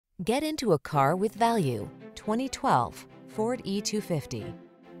Get into a car with value. 2012 Ford E-250.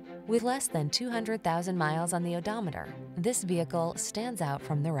 With less than 200,000 miles on the odometer, this vehicle stands out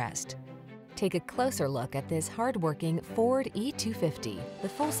from the rest. Take a closer look at this hard-working Ford E-250, the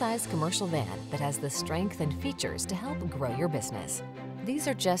full-size commercial van that has the strength and features to help grow your business. These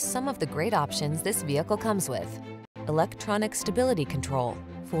are just some of the great options this vehicle comes with: electronic stability control,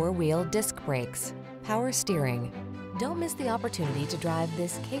 four-wheel disc brakes, power steering. Don't miss the opportunity to drive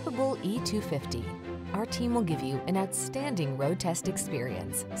this capable E-250. Our team will give you an outstanding road test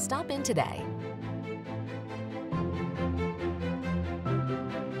experience. Stop in today.